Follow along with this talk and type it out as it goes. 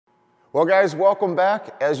Well guys, welcome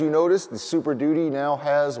back. As you noticed, the Super Duty now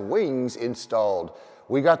has wings installed.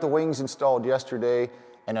 We got the wings installed yesterday,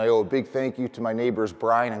 and I owe a big thank you to my neighbors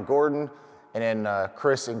Brian and Gordon, and then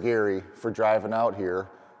Chris and Gary for driving out here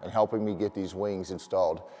and helping me get these wings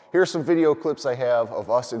installed. Here's some video clips I have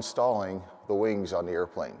of us installing the wings on the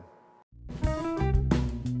airplane.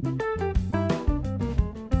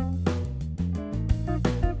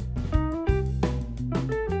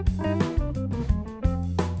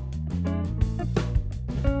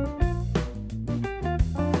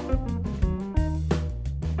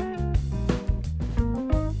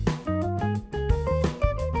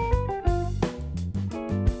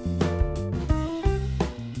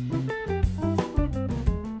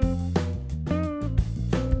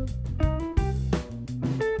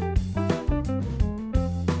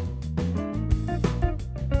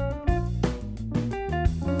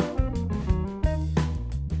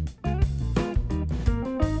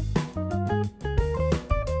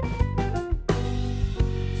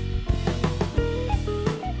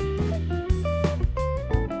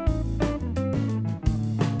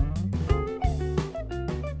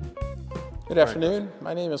 Good afternoon.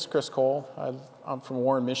 My name is Chris Cole. I'm from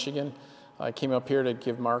Warren, Michigan. I came up here to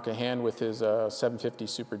give Mark a hand with his 750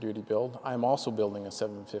 Super Duty build. I'm also building a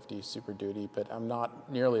 750 Super Duty, but I'm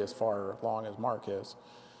not nearly as far along as Mark is.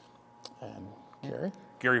 And Gary?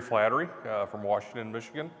 Gary Flattery from Washington,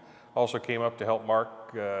 Michigan. Also came up to help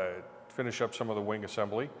Mark finish up some of the wing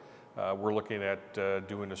assembly. We're looking at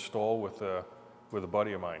doing a stall with a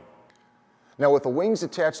buddy of mine. Now with the wings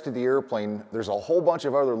attached to the airplane, there's a whole bunch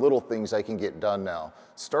of other little things I can get done now,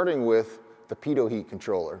 starting with the pitot heat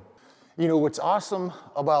controller. You know, what's awesome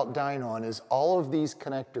about Dynon is all of these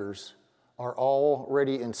connectors are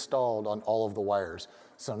already installed on all of the wires.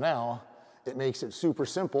 So now it makes it super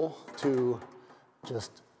simple to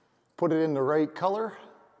just put it in the right color,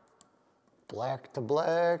 black to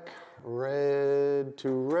black, red to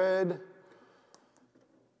red,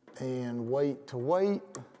 and white to white.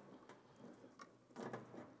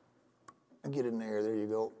 Get in there, there you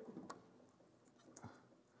go.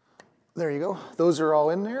 There you go, those are all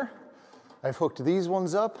in there. I've hooked these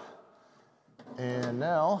ones up, and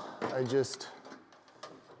now I just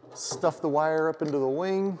stuff the wire up into the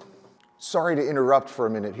wing. Sorry to interrupt for a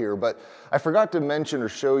minute here, but I forgot to mention or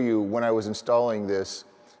show you when I was installing this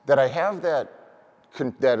that I have that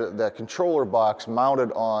controller box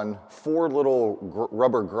mounted on 4 little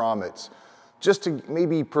rubber grommets, just to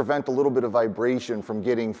maybe prevent a little bit of vibration from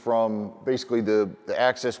getting from basically the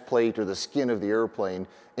access plate or the skin of the airplane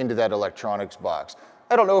into that electronics box.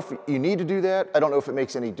 I don't know if you need to do that. I don't know if it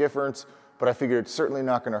makes any difference, but I figured it's certainly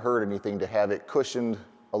not going to hurt anything to have it cushioned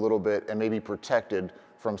a little bit and maybe protected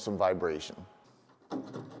from some vibration.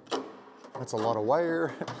 That's a lot of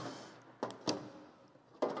wire.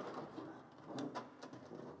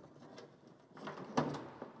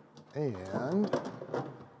 And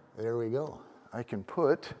there we go. I can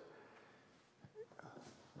put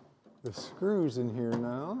the screws in here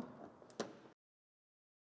now.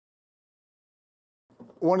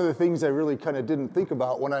 One of the things I really kind of didn't think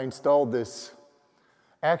about when I installed this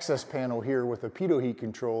access panel here with a pitot heat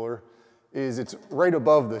controller is it's right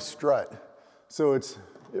above the strut. So it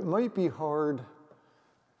might be hard.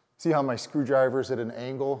 See how my screwdriver's at an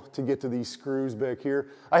angle to get to these screws back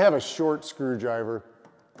here? I have a short screwdriver.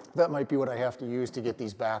 That might be what I have to use to get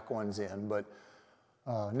these back ones in, but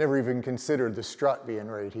never even considered the strut being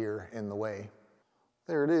right here in the way.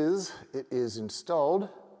 There it is installed.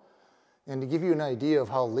 And to give you an idea of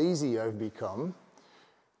how lazy I've become,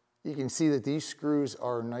 you can see that these screws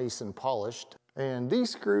are nice and polished. And these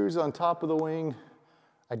screws on top of the wing,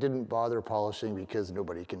 I didn't bother polishing because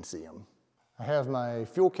nobody can see them. I have my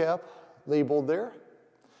fuel cap labeled there,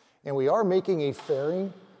 and we are making a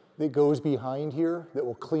fairing that goes behind here that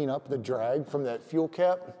will clean up the drag from that fuel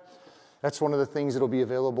cap. That's one of the things that'll be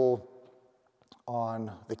available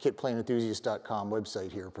on the kitplaneenthusiast.com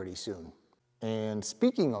website here pretty soon. And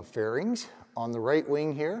speaking of fairings, on the right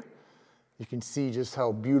wing here, you can see just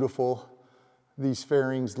how beautiful these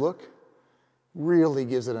fairings look. Really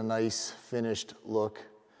gives it a nice finished look.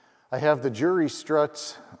 I have the jury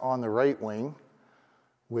struts on the right wing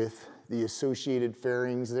with the associated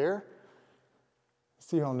fairings there.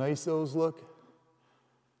 See how nice those look?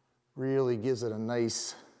 Really gives it a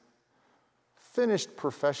nice, finished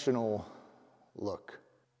professional look,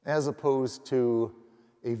 as opposed to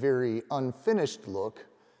a very unfinished look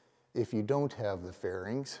if you don't have the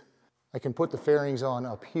fairings. I can put the fairings on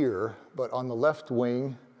up here, but on the left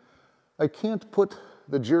wing, I can't put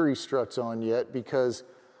the jury struts on yet because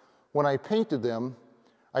when I painted them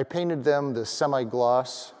the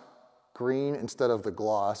semi-gloss green instead of the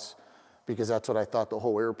gloss. because that's what I thought the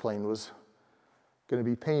whole airplane was going to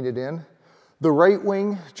be painted in. The right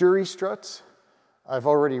wing jury struts, I've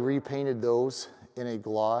already repainted those in a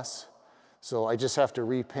gloss. So I just have to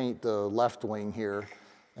repaint the left wing here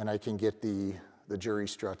and I can get the jury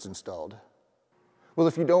struts installed. Well,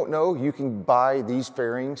 if you don't know, you can buy these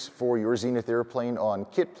fairings for your Zenith airplane on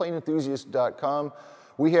kitplaneenthusiast.com.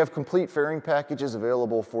 We have complete fairing packages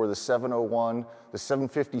available for the 701, the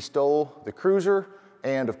 750 STOL, the Cruiser,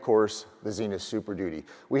 and of course, the Zenith Super Duty.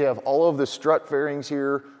 We have all of the strut fairings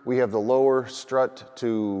here. We have the lower strut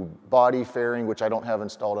to body fairing, which I don't have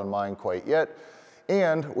installed on mine quite yet.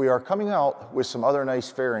 And we are coming out with some other nice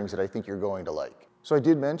fairings that I think you're going to like. So I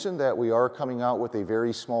did mention that we are coming out with a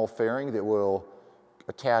very small fairing that will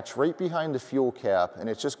attach right behind the fuel cap, and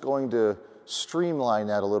it's just going to streamline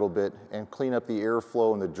that a little bit and clean up the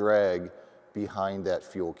airflow and the drag behind that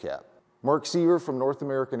fuel cap. Mark Seaver from North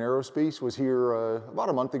American Aerospace was here about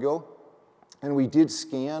a month ago, and we did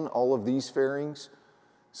scan all of these fairings.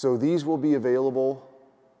 So these will be available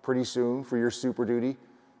pretty soon for your Super Duty.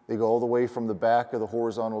 They go all the way from the back of the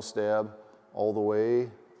horizontal stab all the way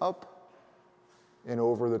up and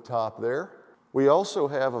over the top there. We also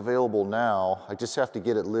have available now, I just have to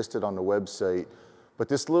get it listed on the website, but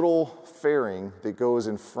this little fairing that goes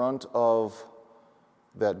in front of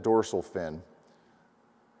that dorsal fin.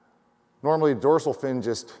 Normally the dorsal fin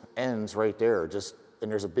just ends right there,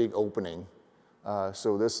 and there's a big opening.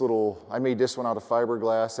 So this little, I made this one out of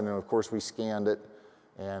fiberglass, and then of course we scanned it,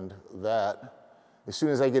 and that, as soon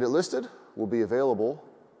as I get it listed, will be available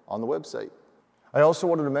on the website. I also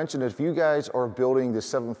wanted to mention that if you guys are building the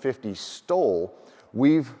 750 STOL,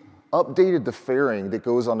 we've updated the fairing that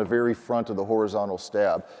goes on the very front of the horizontal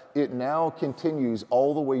stab. It now continues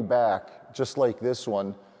all the way back, just like this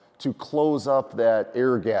one, to close up that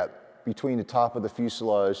air gap between the top of the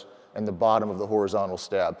fuselage and the bottom of the horizontal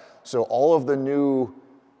stab. So all of the new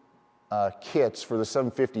kits for the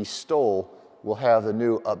 750 STOL will have the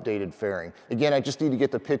new updated fairing. Again, I just need to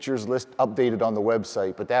get the pictures list updated on the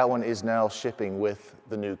website, but that one is now shipping with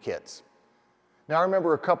the new kits. Now I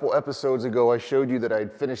remember a couple episodes ago I showed you that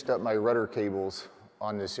I'd finished up my rudder cables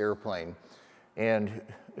on this airplane, and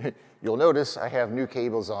you'll notice I have new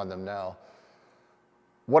cables on them now.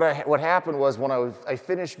 What happened was when I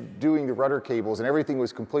finished doing the rudder cables and everything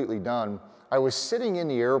was completely done, I was sitting in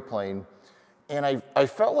the airplane and I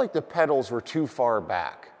felt like the pedals were too far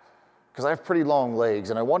back, because I have pretty long legs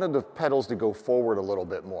and I wanted the pedals to go forward a little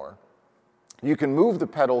bit more. You can move the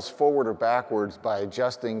pedals forward or backwards by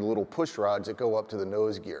adjusting the little push rods that go up to the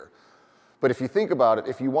nose gear. But if you think about it,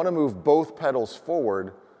 if you want to move both pedals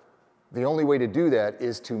forward, the only way to do that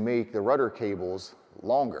is to make the rudder cables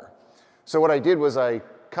longer. So what I did was I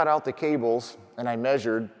cut out the cables and I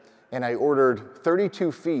measured and I ordered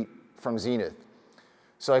 32 feet from Zenith.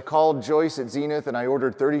 So I called Joyce at Zenith and I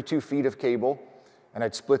ordered 32 feet of cable. And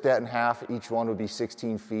I'd split that in half. Each one would be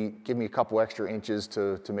 16 feet, give me a couple extra inches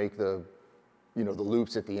to make the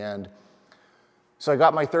loops at the end. So I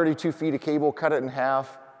got my 32 feet of cable, cut it in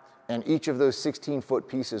half, and each of those 16-foot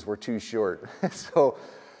pieces were too short. So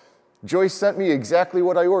Joyce sent me exactly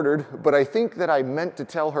what I ordered, but I think that I meant to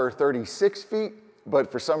tell her 36 feet, but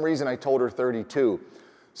for some reason I told her 32.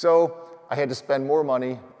 So I had to spend more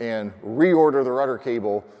money and reorder the rudder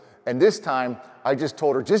cable. And this time, I just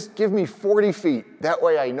told her, just give me 40 feet. That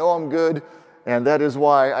way I know I'm good, and that is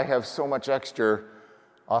why I have so much extra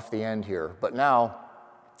off the end here. But now,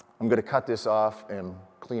 I'm gonna cut this off and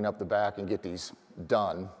clean up the back and get these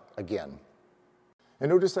done again. And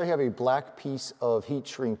notice I have a black piece of heat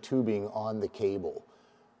shrink tubing on the cable.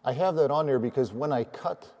 I have that on there because when I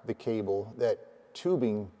cut the cable, that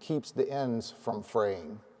tubing keeps the ends from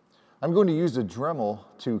fraying. I'm going to use a Dremel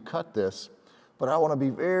to cut this, but I want to be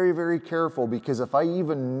very, very careful because if I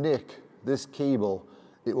even nick this cable,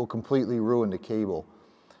 it will completely ruin the cable.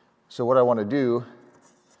 So what I want to do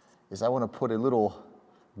is I want to put a little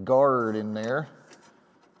guard in there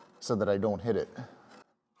so that I don't hit it.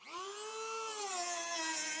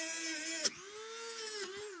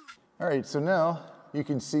 All right, so now you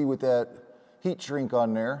can see with that heat shrink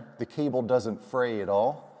on there, the cable doesn't fray at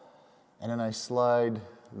all. And then I slide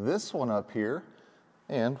this one up here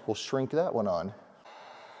and we'll shrink that one on.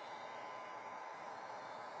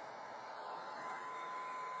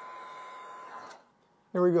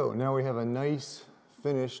 There we go. Now we have a nice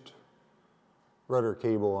finished rudder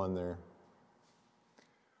cable on there.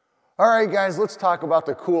 All right, guys, let's talk about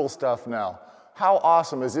the cool stuff now. How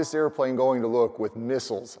awesome is this airplane going to look with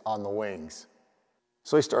missiles on the wings?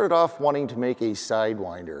 So I started off wanting to make a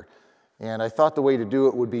Sidewinder, and I thought the way to do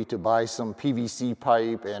it would be to buy some PVC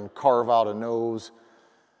pipe and carve out a nose.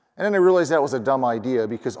 And then I realized that was a dumb idea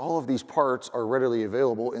because all of these parts are readily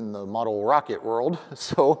available in the model rocket world.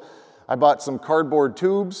 So I bought some cardboard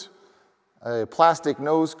tubes, a plastic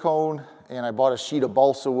nose cone, and I bought a sheet of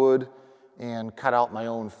balsa wood and cut out my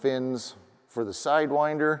own fins for the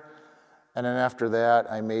sidewinder. And then after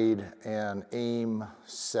that, I made an AIM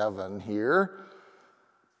 7 here.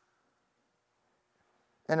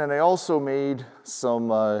 And then I also made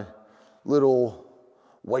some little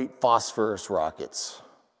white phosphorus rockets.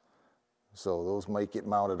 So those might get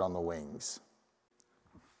mounted on the wings.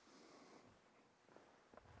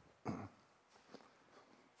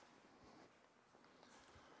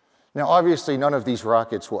 Now, obviously, none of these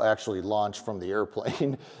rockets will actually launch from the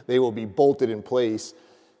airplane. They will be bolted in place.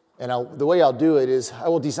 And the way I'll do it is I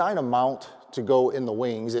will design a mount to go in the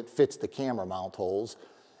wings. It fits the camera mount holes.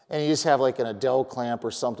 And you just have like an Adele clamp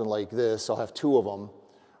or something like this. I'll have 2 of them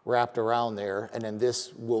wrapped around there, and then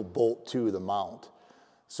this will bolt to the mount.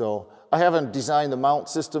 So I haven't designed the mount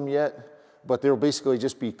system yet, but they'll basically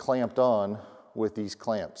just be clamped on with these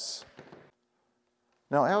clamps.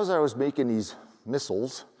 Now, as I was making these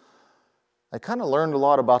missiles, I kind of learned a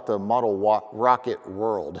lot about the model rocket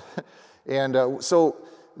world. And so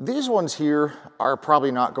these ones here are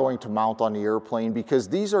probably not going to mount on the airplane because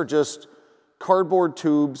these are just cardboard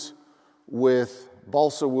tubes with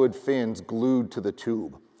balsa wood fins glued to the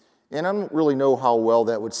tube. And I don't really know how well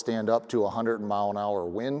that would stand up to 100-mile-an-hour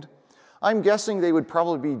wind. I'm guessing they would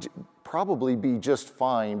probably be just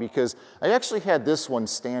fine because I actually had this one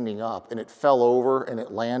standing up and it fell over and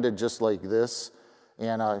it landed just like this.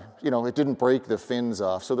 And you know, it didn't break the fins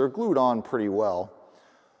off, so they're glued on pretty well.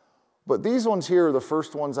 But these ones here are the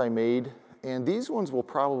first ones I made, and these ones will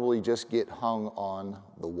probably just get hung on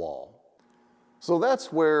the wall. So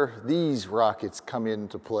that's where these rockets come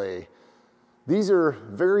into play. These are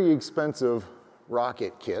very expensive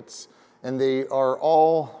rocket kits, and they are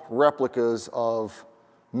all replicas of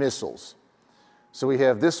missiles. So we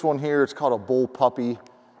have this one here, it's called a bull puppy.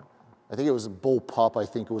 I think it was a bull pup, I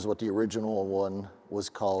think it was what the original one was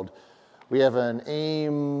called. We have an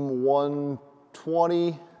AIM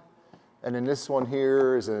 120, and then this one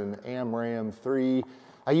here is an AMRAAM 3.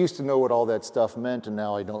 I used to know what all that stuff meant, and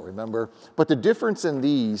now I don't remember. But the difference in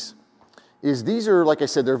these is these are, like I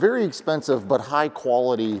said, they're very expensive but high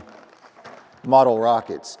quality model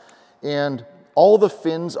rockets. And all the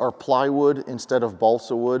fins are plywood instead of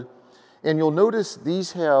balsa wood. And you'll notice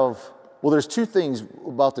these have, well, there's 2 things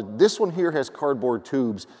about this one here has cardboard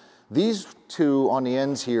tubes. These 2 on the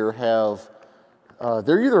ends here have,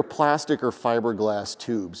 they're either plastic or fiberglass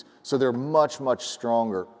tubes. So they're much, much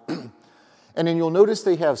stronger. And then you'll notice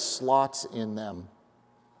they have slots in them.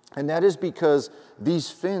 And that is because these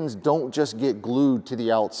fins don't just get glued to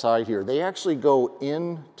the outside here. They actually go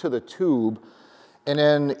into the tube, and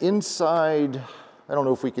then inside, I don't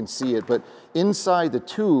know if we can see it, but inside the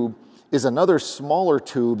tube is another smaller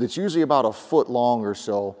tube that's usually about a foot long or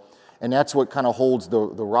so, and that's what kind of holds the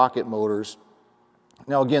rocket motors.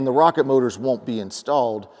 Now again, the rocket motors won't be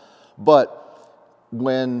installed, but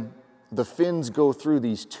when the fins go through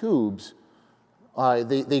these tubes,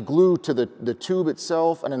 they glue to the tube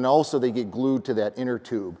itself, and then also they get glued to that inner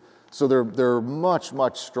tube. So they're much,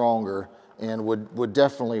 much stronger and would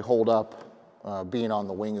definitely hold up being on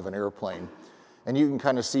the wing of an airplane. And you can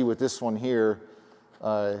kind of see with this one here,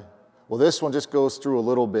 well, this one just goes through a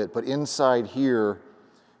little bit, but inside here,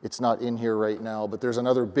 it's not in here right now, but there's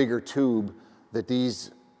another bigger tube that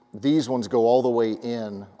these ones go all the way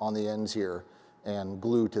in on the ends here and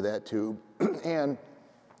glue to that tube. And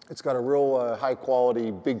it's got a real high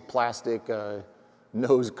quality, big plastic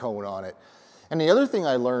nose cone on it. And the other thing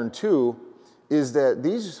I learned too is that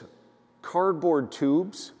these cardboard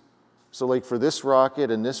tubes, so like for this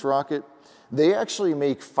rocket and this rocket, they actually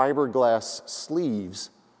make fiberglass sleeves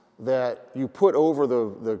that you put over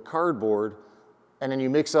the cardboard, and then you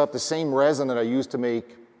mix up the same resin that I used to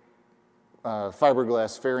make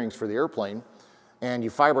fiberglass fairings for the airplane, and you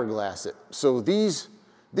fiberglass it. So these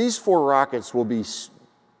 4 rockets will be,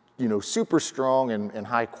 you know, super strong and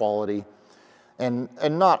high quality, and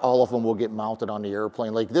not all of them will get mounted on the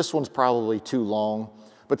airplane. Like this one's probably too long,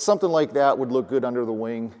 but something like that would look good under the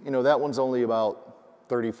wing. You know, that one's only about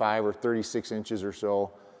 35 or 36 inches or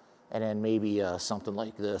so, and then maybe something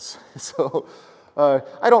like this. So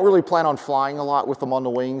I don't really plan on flying a lot with them on the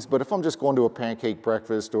wings, but if I'm just going to a pancake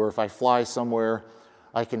breakfast or if I fly somewhere,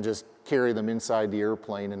 I can just carry them inside the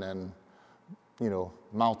airplane and then, you know,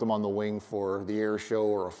 mount them on the wing for the air show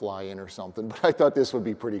or a fly-in or something. But I thought this would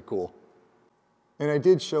be pretty cool. And I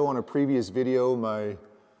did show on a previous video my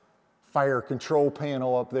fire control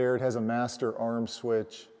panel up there. It has a master arm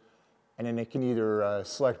switch. And then it can either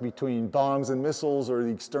select between bombs and missiles or the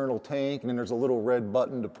external tank, and then there's a little red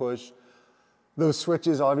button to push. Those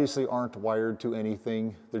switches obviously aren't wired to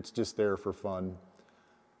anything. It's just there for fun.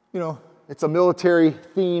 You know, it's a military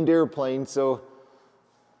themed airplane, so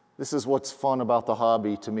this is what's fun about the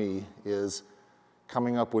hobby to me, is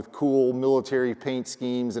coming up with cool military paint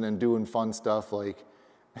schemes and then doing fun stuff like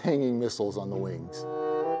hanging missiles on the wings.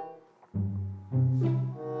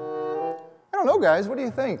 I don't know, guys, what do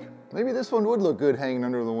you think? Maybe this one would look good hanging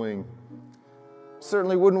under the wing.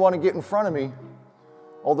 Certainly wouldn't want to get in front of me.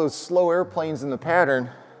 All those slow airplanes in the pattern,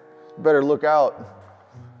 you better look out.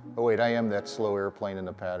 Oh wait, I am that slow airplane in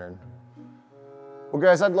the pattern. Well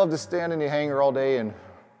guys, I'd love to stand in the hangar all day and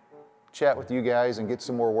chat with you guys and get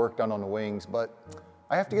some more work done on the wings, but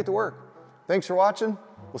I have to get to work. Thanks for watching.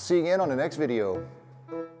 We'll see you again on the next video.